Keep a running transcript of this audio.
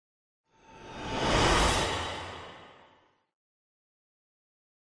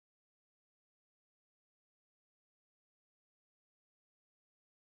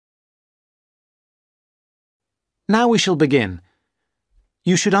Now we shall begin.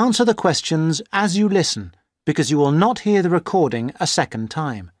 You should answer the questions as you listen, because you will not hear the recording a second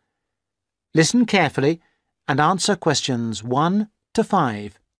time. Listen carefully and answer questions 1 to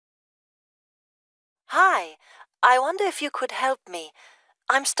 5. Hi, I wonder if you could help me.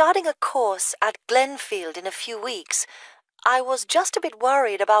 I'm starting a course at Glenfield in a few weeks. I was just a bit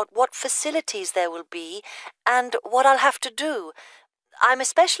worried about what facilities there will be and what I'll have to do. I'm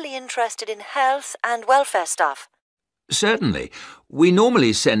especially interested in health and welfare stuff. Certainly. We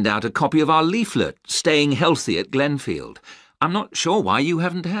normally send out a copy of our leaflet, Staying Healthy at Glenfield. I'm not sure why you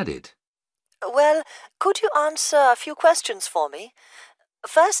haven't had it. Well, could you answer a few questions for me?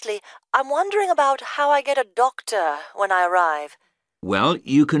 Firstly, I'm wondering about how I get a doctor when I arrive. Well,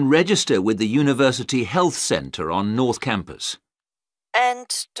 you can register with the University Health Centre on North Campus.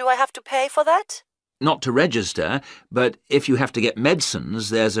 And do I have to pay for that? Not to register, but if you have to get medicines,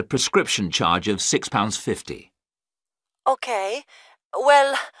 there's a prescription charge of £6.50. Okay.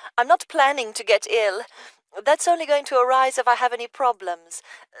 Well, I'm not planning to get ill. That's only going to arise if I have any problems.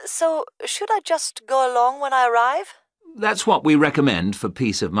 So, should I just go along when I arrive? That's what we recommend for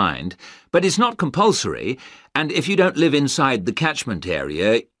peace of mind, but it's not compulsory, and if you don't live inside the catchment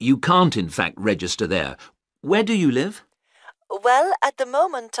area, you can't in fact register there. Where do you live? Well, at the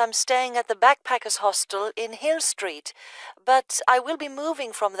moment I'm staying at the Backpackers Hostel in Hill Street, but I will be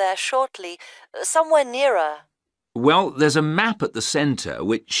moving from there shortly, somewhere nearer. Well, there's a map at the centre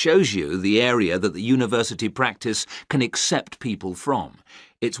which shows you the area that the university practice can accept people from.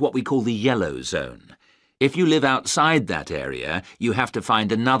 It's what we call the yellow zone. If you live outside that area, you have to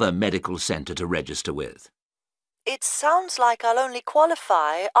find another medical centre to register with. It sounds like I'll only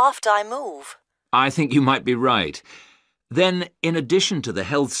qualify after I move. I think you might be right. Then, in addition to the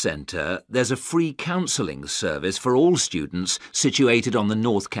health centre, there's a free counselling service for all students situated on the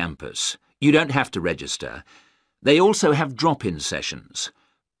North Campus. You don't have to register. They also have drop-in sessions.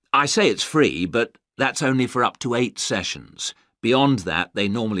 I say it's free, but that's only for up to 8 sessions. Beyond that, they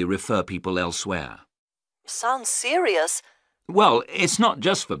normally refer people elsewhere. Sounds serious. Well, it's not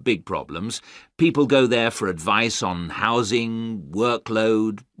just for big problems. People go there for advice on housing,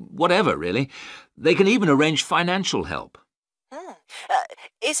 workload, whatever, really. They can even arrange financial help.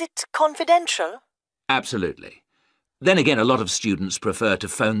 Is it confidential? Absolutely. Then again, a lot of students prefer to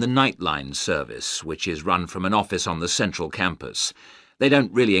phone the Nightline service, which is run from an office on the central campus. They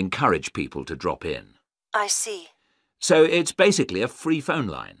don't really encourage people to drop in. I see. So it's basically a free phone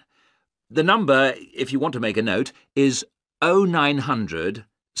line. The number, if you want to make a note, is 0900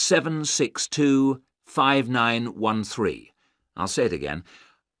 762 5913. I'll say it again.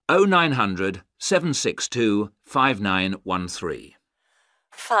 0900 762 5913.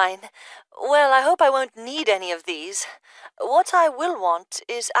 Fine. Well, I hope I won't need any of these. What I will want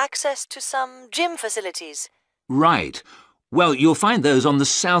is access to some gym facilities. Right. Well, you'll find those on the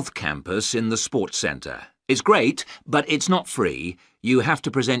South Campus in the Sports Centre. It's great, but it's not free. You have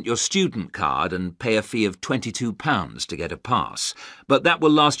to present your student card and pay a fee of £22 to get a pass. But that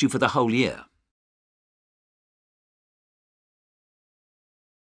will last you for the whole year.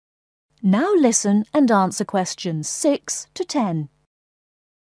 Now listen and answer questions 6 to 10.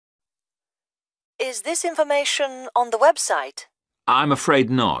 Is this information on the website? I'm afraid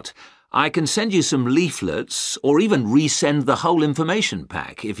not. I can send you some leaflets or even resend the whole information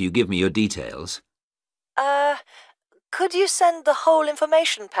pack if you give me your details. Could you send the whole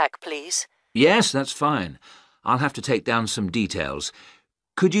information pack, please? Yes, that's fine. I'll have to take down some details.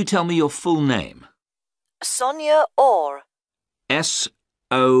 Could you tell me your full name? Sonia Orr.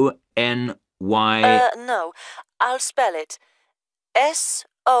 S-O-N-Y... No, I'll spell it. S-O-N-I-A.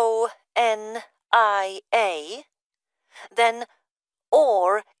 Then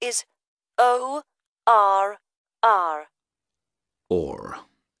Orr is O-R-R. Orr.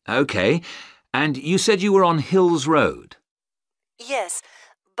 OK. And you said you were on Hills Road? Yes,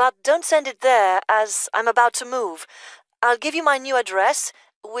 but don't send it there as I'm about to move. I'll give you my new address,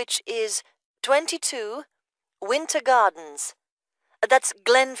 which is 22 Winter Gardens. That's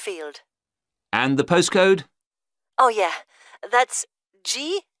Glenfield. And the postcode? Oh, yeah. That's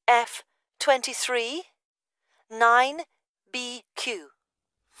GF23 9BQ.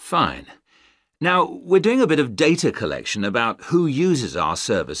 Fine. Now, we're doing a bit of data collection about who uses our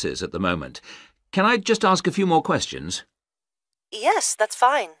services at the moment. Can I just ask a few more questions? Yes, that's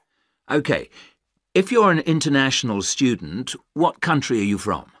fine. OK. If you're an international student, what country are you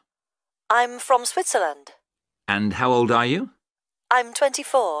from? I'm from Switzerland. And how old are you? I'm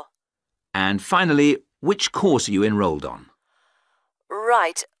 24. And finally, which course are you enrolled on?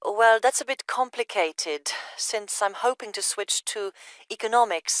 Right. Well, that's a bit complicated, since I'm hoping to switch to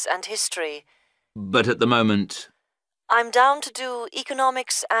economics and history. But at the moment... I'm down to do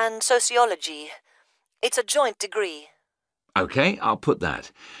economics and sociology. It's a joint degree. OK, I'll put that.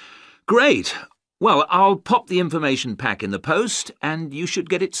 Great. Well, I'll pop the information pack in the post and you should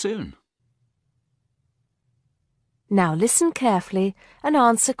get it soon. Now listen carefully and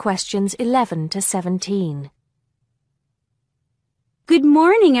answer questions 11 to 17. Good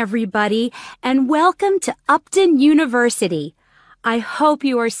morning, everybody, and welcome to Upton University. I hope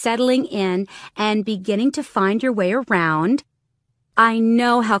you are settling in and beginning to find your way around. I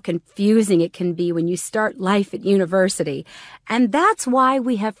know how confusing it can be when you start life at university, and that's why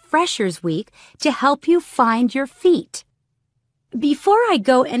we have Freshers Week to help you find your feet. Before I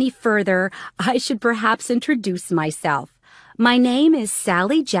go any further, I should perhaps introduce myself. My name is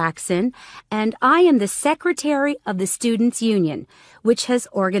Sally Jackson, and I am the Secretary of the Students' Union, which has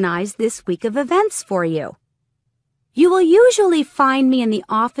organized this week of events for you. You will usually find me in the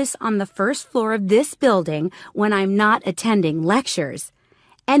office on the first floor of this building when I'm not attending lectures.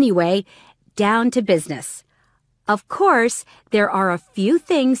 Anyway, down to business. Of course, there are a few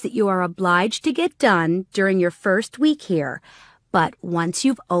things that you are obliged to get done during your first week here. But once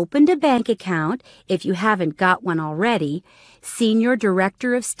you've opened a bank account, if you haven't got one already, seen your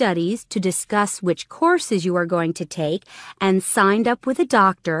director of studies to discuss which courses you are going to take, and signed up with a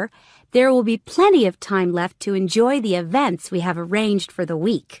doctor, there will be plenty of time left to enjoy the events we have arranged for the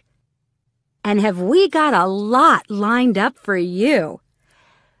week. And have we got a lot lined up for you?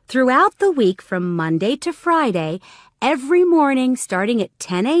 Throughout the week from Monday to Friday, every morning starting at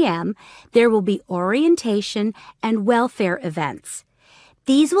 10 a.m., there will be orientation and welfare events.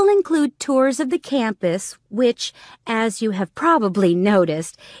 These will include tours of the campus, which, as you have probably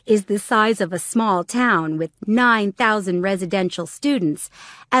noticed, is the size of a small town with 9,000 residential students,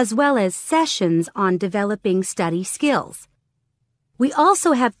 as well as sessions on developing study skills. We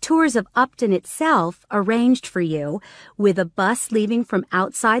also have tours of Upton itself arranged for you, with a bus leaving from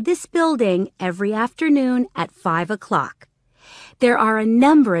outside this building every afternoon at 5 o'clock. There are a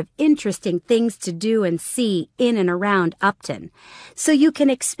number of interesting things to do and see in and around Upton, so you can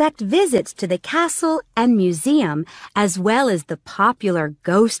expect visits to the castle and museum, as well as the popular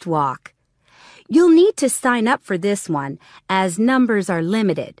Ghost Walk. You'll need to sign up for this one, as numbers are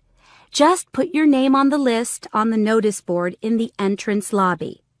limited. Just put your name on the list on the notice board in the entrance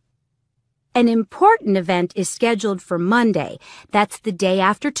lobby. An important event is scheduled for Monday, that's the day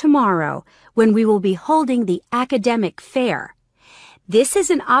after tomorrow, when we will be holding the academic fair. This is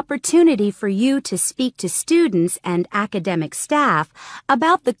an opportunity for you to speak to students and academic staff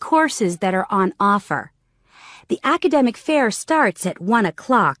about the courses that are on offer. The academic fair starts at 1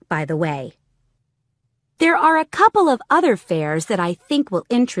 o'clock, by the way. There are a couple of other fairs that I think will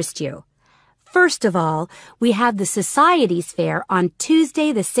interest you. First of all, we have the Societies Fair on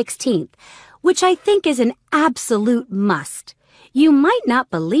Tuesday the 16th, which I think is an absolute must. You might not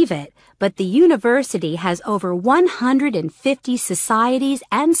believe it, but the university has over 150 societies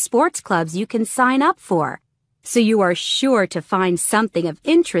and sports clubs you can sign up for, so you are sure to find something of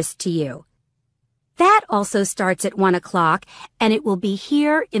interest to you. That also starts at 1 o'clock, and it will be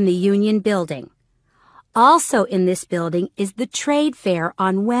here in the Union Building. Also in this building is the Trade Fair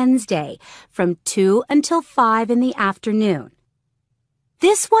on Wednesday from 2 until 5 in the afternoon.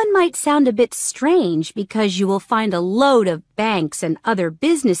 This one might sound a bit strange because you will find a load of banks and other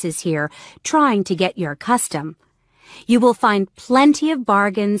businesses here trying to get your custom. You will find plenty of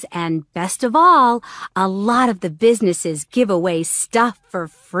bargains and, best of all, a lot of the businesses give away stuff for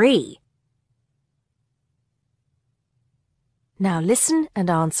free. Now listen and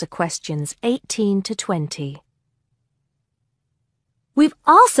answer questions 18 to 20. We've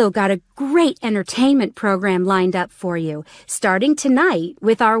also got a great entertainment program lined up for you, starting tonight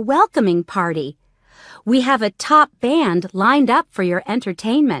with our welcoming party. We have a top band lined up for your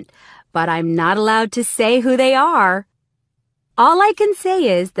entertainment, but I'm not allowed to say who they are. All I can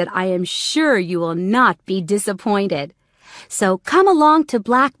say is that I am sure you will not be disappointed. So come along to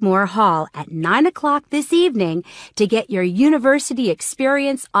Blackmore Hall at 9 o'clock this evening to get your university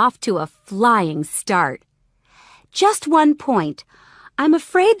experience off to a flying start. Just one point. I'm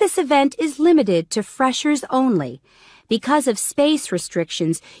afraid this event is limited to freshers only. Because of space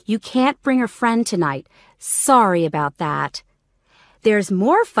restrictions, you can't bring a friend tonight. Sorry about that. There's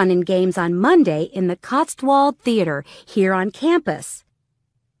more fun and games on Monday in the Cotswold Theater here on campus.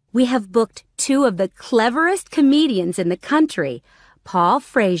 We have booked two of the cleverest comedians in the country, Paul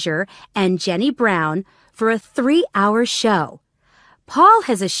Frazier and Jenny Brown, for a 3-hour show. Paul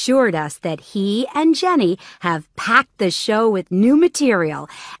has assured us that he and Jenny have packed the show with new material,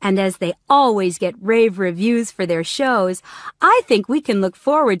 and as they always get rave reviews for their shows, I think we can look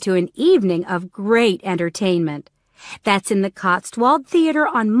forward to an evening of great entertainment. That's in the Cotswold Theatre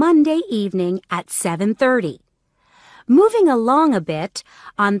on Monday evening at 7:30. Moving along a bit,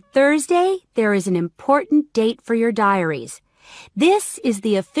 on Thursday there is an important date for your diaries. This is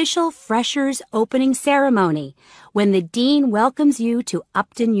the official Freshers opening ceremony, when the Dean welcomes you to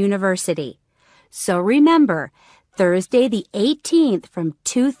Upton University. So remember, Thursday the 18th from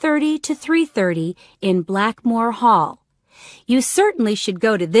 2:30 to 3:30 in Blackmore Hall. You certainly should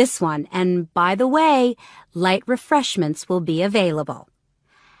go to this one, and by the way, light refreshments will be available.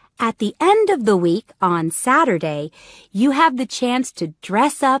 At the end of the week, on Saturday, you have the chance to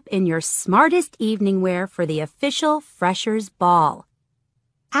dress up in your smartest evening wear for the official Freshers' Ball.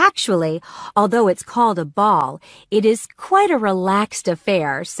 Actually, although it's called a ball, it is quite a relaxed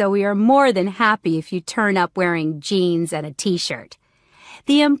affair, so we are more than happy if you turn up wearing jeans and a t-shirt.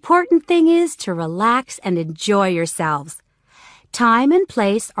 The important thing is to relax and enjoy yourselves. Time and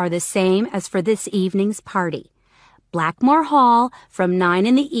place are the same as for this evening's party. Blackmore Hall from 9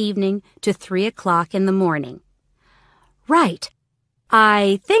 in the evening to 3 o'clock in the morning. Right.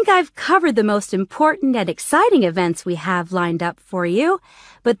 I think I've covered the most important and exciting events we have lined up for you,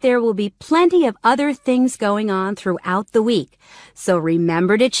 but there will be plenty of other things going on throughout the week, so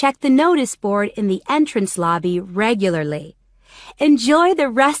remember to check the notice board in the entrance lobby regularly. Enjoy the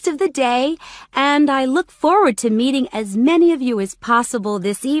rest of the day, and I look forward to meeting as many of you as possible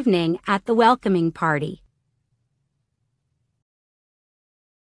this evening at the welcoming party.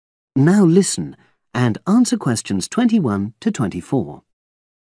 Now listen and answer questions 21 to 24.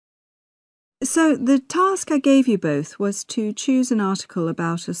 So the task I gave you both was to choose an article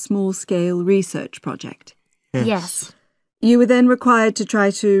about a small-scale research project. Yes. You were then required to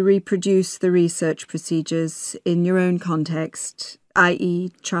try to reproduce the research procedures in your own context,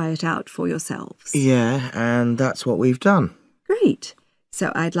 i.e. try it out for yourselves. Yeah, and that's what we've done. Great.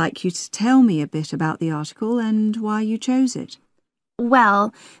 So I'd like you to tell me a bit about the article and why you chose it.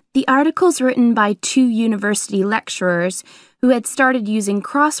 Well, the article's written by 2 university lecturers who had started using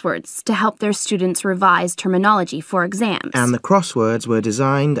crosswords to help their students revise terminology for exams. And the crosswords were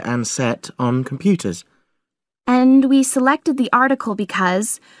designed and set on computers. And we selected the article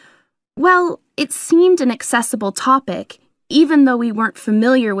because, well, it seemed an accessible topic, even though we weren't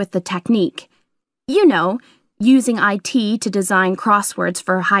familiar with the technique. You know, using IT to design crosswords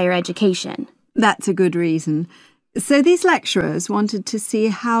for higher education. That's a good reason. So these lecturers wanted to see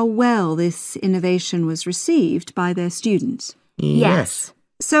how well this innovation was received by their students. Yes.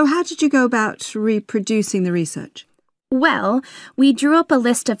 So how did you go about reproducing the research? Well, we drew up a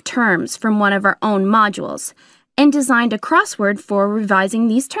list of terms from one of our own modules and designed a crossword for revising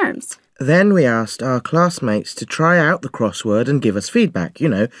these terms. Then we asked our classmates to try out the crossword and give us feedback,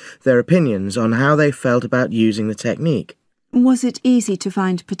 their opinions on how they felt about using the technique. Was it easy to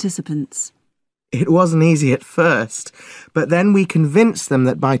find participants? It wasn't easy at first, but then we convinced them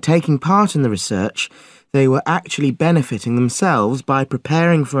that by taking part in the research, they were actually benefiting themselves by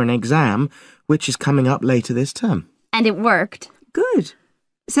preparing for an exam, which is coming up later this term. And it worked. Good.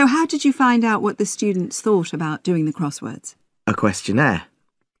 So how did you find out what the students thought about doing the crosswords? A questionnaire.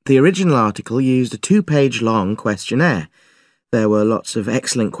 The original article used a 2-page long questionnaire. There were lots of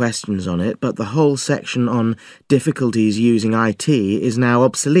excellent questions on it, but the whole section on difficulties using IT is now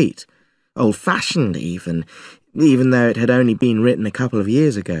obsolete. Old-fashioned even though it had only been written a couple of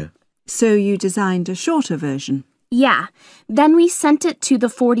years ago. So you designed a shorter version? Yeah. Then we sent it to the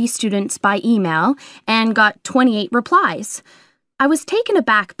 40 students by email and got 28 replies. I was taken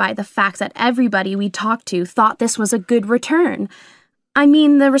aback by the fact that everybody we talked to thought this was a good return. I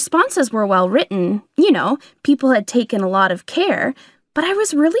mean, the responses were well written. People had taken a lot of care, but I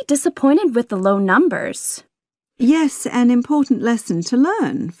was really disappointed with the low numbers. Yes, an important lesson to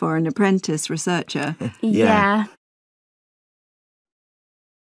learn for an apprentice researcher. Yeah.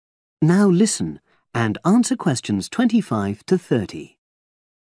 Now listen and answer questions 25 to 30.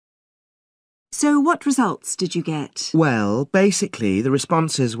 So what results did you get? Well, basically, the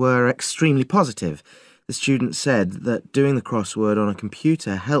responses were extremely positive. The students said that doing the crossword on a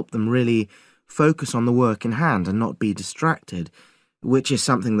computer helped them really focus on the work in hand and not be distracted, which is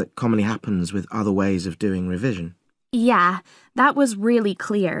something that commonly happens with other ways of doing revision. Yeah, that was really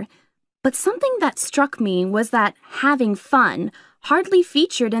clear. But something that struck me was that having fun hardly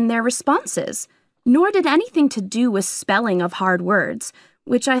featured in their responses, nor did anything to do with spelling of hard words,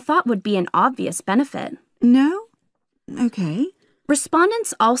 which I thought would be an obvious benefit. No? Okay.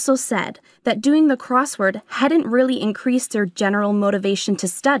 Respondents also said that doing the crossword hadn't really increased their general motivation to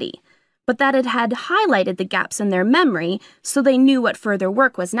study, but that it had highlighted the gaps in their memory so they knew what further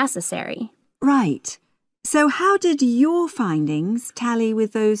work was necessary. Right. So how did your findings tally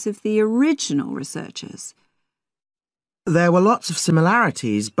with those of the original researchers? There were lots of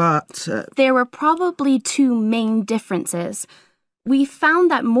similarities, but... There were probably two main differences. We found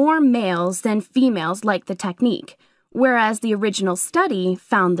that more males than females liked the technique, whereas the original study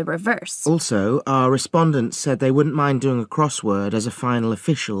found the reverse. Also, our respondents said they wouldn't mind doing a crossword as a final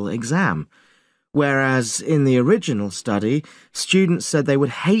official exam, whereas in the original study, students said they would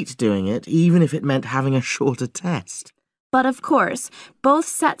hate doing it even if it meant having a shorter test. But of course, both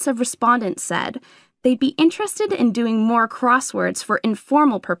sets of respondents said they'd be interested in doing more crosswords for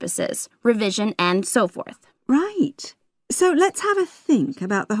informal purposes, revision, and so forth. Right. So let's have a think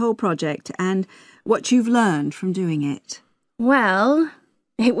about the whole project and what you've learned from doing it. Well,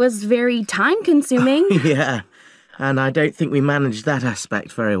 it was very time-consuming. Yeah, and I don't think we managed that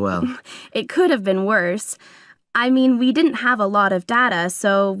aspect very well. It could have been worse. I mean, we didn't have a lot of data,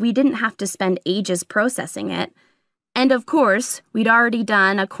 so we didn't have to spend ages processing it. And of course, we'd already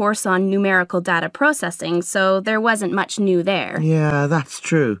done a course on numerical data processing, so there wasn't much new there. Yeah, that's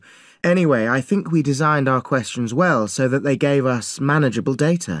true. Anyway, I think we designed our questions well so that they gave us manageable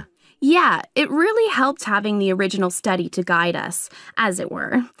data. Yeah, it really helped having the original study to guide us, as it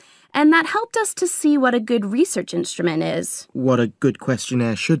were. And that helped us to see what a good research instrument is. What a good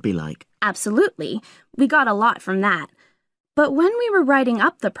questionnaire should be like. Absolutely. We got a lot from that. But when we were writing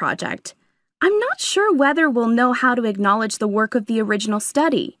up the project, I'm not sure whether we'll know how to acknowledge the work of the original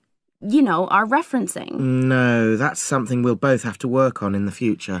study. You know, our referencing. No, that's something we'll both have to work on in the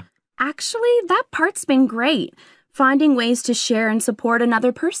future. Actually, that part's been great. Finding ways to share and support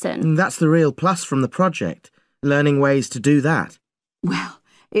another person. That's the real plus from the project. Learning ways to do that. Well,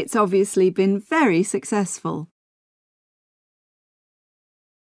 it's obviously been very successful.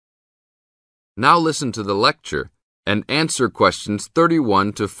 Now listen to the lecture and answer questions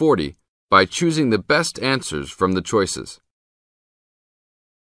 31 to 40 by choosing the best answers from the choices.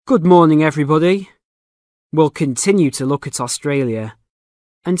 Good morning, everybody. We'll continue to look at Australia,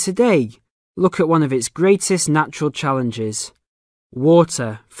 and today look at one of its greatest natural challenges,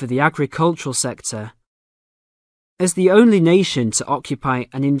 water for the agricultural sector. As the only nation to occupy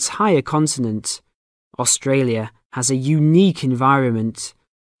an entire continent, Australia has a unique environment,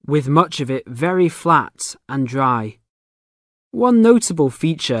 with much of it very flat and dry. One notable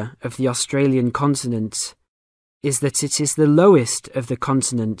feature of the Australian continent is that it is the lowest of the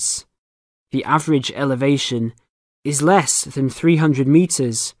continents. The average elevation is less than 300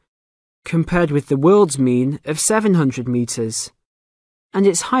 metres, compared with the world's mean of 700 metres, and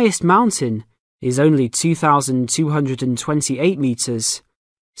its highest mountain is only 2,228 metres,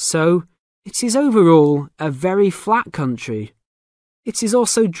 so it is overall a very flat country. It is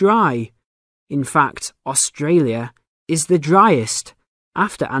also dry. In fact, Australia is the driest,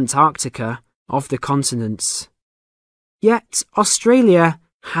 after Antarctica, of the continents. Yet Australia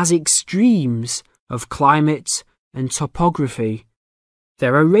has extremes of climate and topography.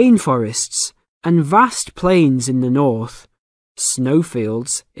 There are rainforests and vast plains in the north,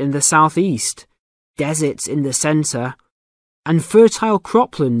 snowfields in the southeast, deserts in the centre, and fertile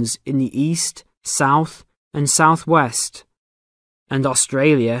croplands in the east, south, and southwest. And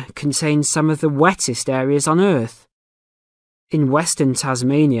Australia contains some of the wettest areas on Earth. In western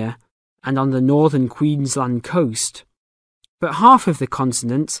Tasmania and on the northern Queensland coast. But half of the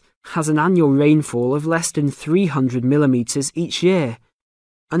continent has an annual rainfall of less than 300 millimetres each year,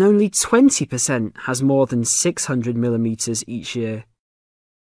 and only 20% has more than 600 millimetres each year.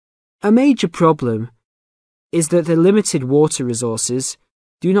 A major problem is that the limited water resources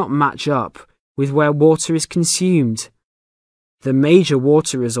do not match up with where water is consumed. The major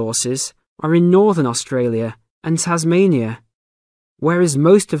water resources are in northern Australia and Tasmania, whereas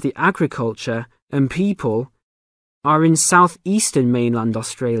most of the agriculture and people are in southeastern mainland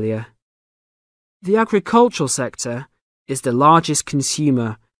Australia. The agricultural sector is the largest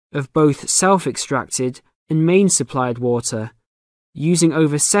consumer of both self-extracted and main-supplied water, using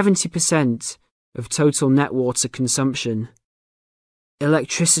over 70% of total net water consumption.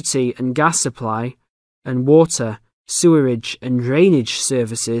 Electricity and gas supply, and water, sewerage and drainage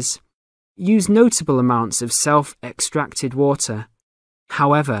services use notable amounts of self-extracted water.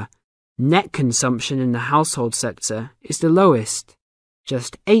 However, net consumption in the household sector is the lowest,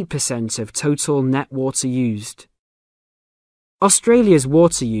 just 8% of total net water used. Australia's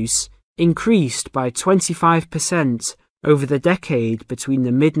water use increased by 25% over the decade between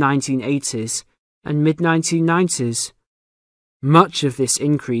the mid-1980s and mid-1990s. Much of this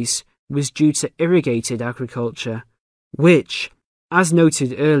increase was due to irrigated agriculture, which, as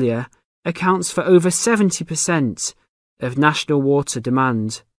noted earlier, accounts for over 70% of national water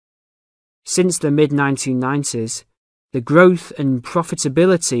demand. Since the mid-1990s, the growth and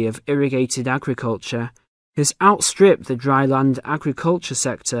profitability of irrigated agriculture has outstripped the dryland agriculture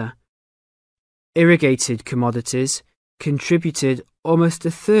sector. Irrigated commodities contributed almost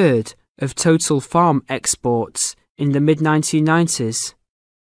a third of total farm exports in the mid-1990s.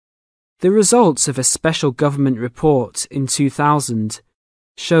 The results of a special government report in 2000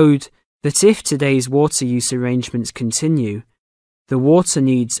 showed that if today's water use arrangements continue, the water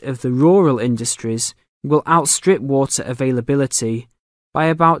needs of the rural industries will outstrip water availability by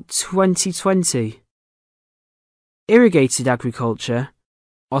about 2020. Irrigated agriculture,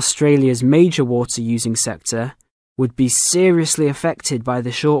 Australia's major water-using sector, would be seriously affected by the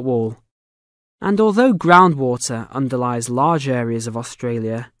shortfall. And although groundwater underlies large areas of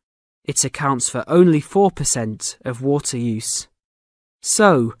Australia, it accounts for only 4% of water use.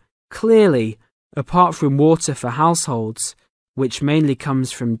 So, clearly, apart from water for households, which mainly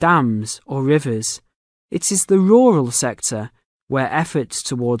comes from dams or rivers, it is the rural sector where efforts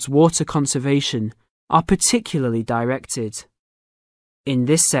towards water conservation are particularly directed. In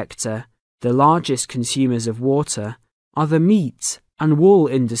this sector, the largest consumers of water are the meat and wool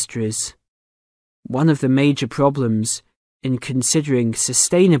industries. One of the major problems in considering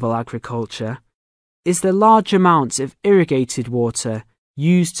sustainable agriculture is the large amounts of irrigated water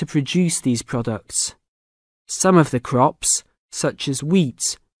used to produce these products. Some of the crops, such as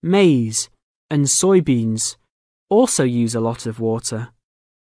wheat, maize, and soybeans, also use a lot of water.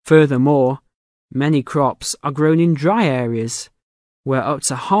 Furthermore, many crops are grown in dry areas, where up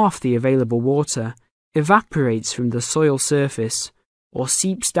to half the available water evaporates from the soil surface or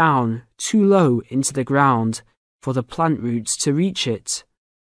seeps down too low into the ground for the plant roots to reach it.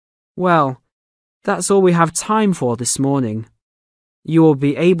 Well, that's all we have time for this morning. You will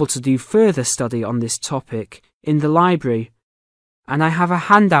be able to do further study on this topic in the library, and I have a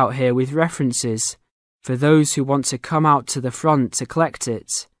handout here with references for those who want to come out to the front to collect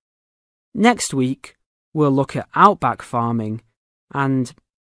it. Next week, we'll look at outback farming and...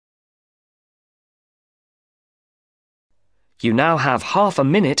 You now have half a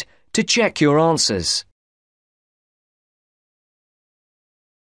minute to check your answers.